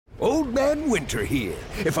Old Man Winter here.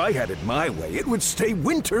 If I had it my way, it would stay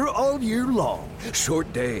winter all year long.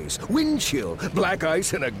 Short days, wind chill, black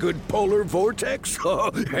ice, and a good polar vortex.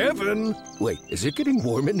 Oh, heaven. Wait, is it getting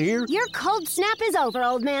warm in here? Your cold snap is over,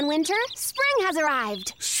 Old Man Winter. Spring has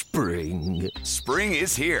arrived. Spring. Spring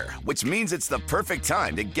is here, which means it's the perfect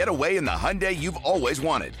time to get away in the Hyundai you've always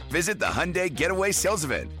wanted. Visit the Hyundai Getaway Sales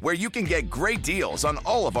Event, where you can get great deals on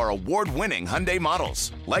all of our award-winning Hyundai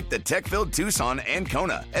models, like the tech-filled Tucson and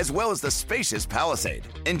Kona, as well as the spacious Palisade.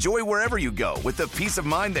 Enjoy wherever you go with the peace of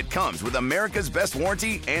mind that comes with America's best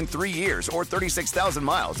warranty and 3 years or 36,000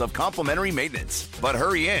 miles of complimentary maintenance. But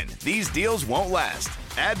hurry in, these deals won't last.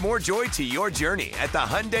 Add more joy to your journey at the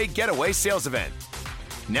Hyundai Getaway Sales Event.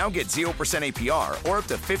 Now get 0% APR or up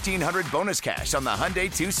to $1,500 bonus cash on the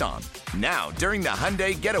Hyundai Tucson. Now, during the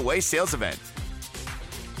Hyundai Getaway Sales Event.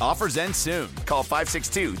 Offers end soon. Call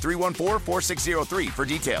 562-314-4603 for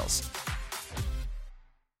details.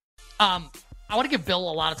 I want to give Bill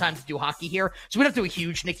a lot of time to do hockey here, so we don't have to do a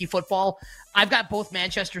huge Nicky football. I've got both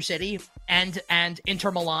Manchester City and Inter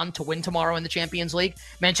Milan to win tomorrow in the Champions League.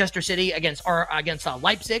 Manchester City against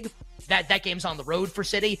Leipzig. That game's on the road for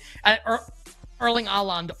City. Erling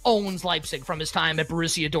Haaland owns Leipzig from his time at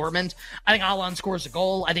Borussia Dortmund. I think Haaland scores a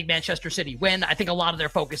goal. I think Manchester City win. I think a lot of their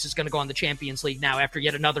focus is going to go on the Champions League now after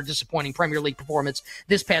yet another disappointing Premier League performance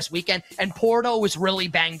this past weekend. And Porto was really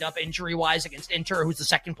banged up injury-wise against Inter, who's the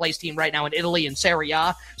second-place team right now in Italy in Serie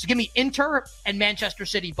A. So give me Inter and Manchester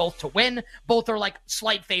City both to win. Both are like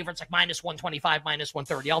slight favorites, like minus 125, minus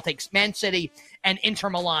 130. I'll take Man City and Inter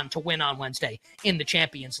Milan to win on Wednesday in the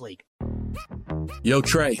Champions League. Yo,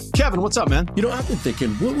 Trey. Kevin, what's up, man? You know, I've been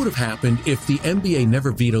thinking, what would have happened if the NBA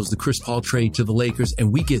never vetoes the Chris Paul trade to the Lakers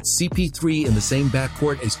and we get CP3 in the same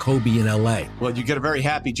backcourt as Kobe in LA? Well, you get a very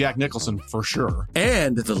happy Jack Nicholson for sure.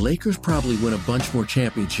 And the Lakers probably win a bunch more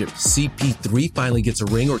championships. CP3 finally gets a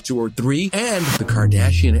ring or two or three, and the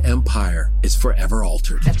Kardashian empire is forever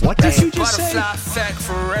altered. What did you just say?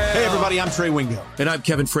 Hey, Hey, everybody, I'm Trey Wingo. And I'm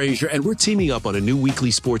Kevin Frazier, and we're teaming up on a new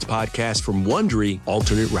weekly sports podcast from Wondery,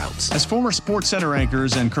 Alternate Routes. As former Sports Center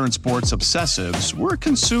anchors and current sports obsessives, we're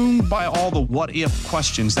consumed by all the what-if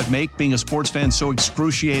questions that make being a sports fan so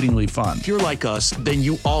excruciatingly fun. If you're like us, then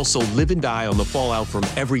you also live and die on the fallout from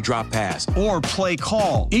every drop pass. Or play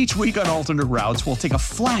call. Each week on Alternate Routes, we'll take a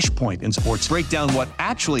flashpoint in sports, break down what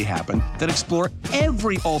actually happened, then explore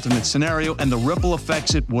every alternate scenario and the ripple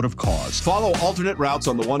effects it would have caused. Follow Alternate Routes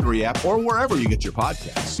on the Wondery app or wherever you get your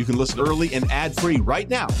podcasts. You can listen early and ad-free right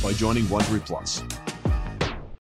now by joining Wondery Plus.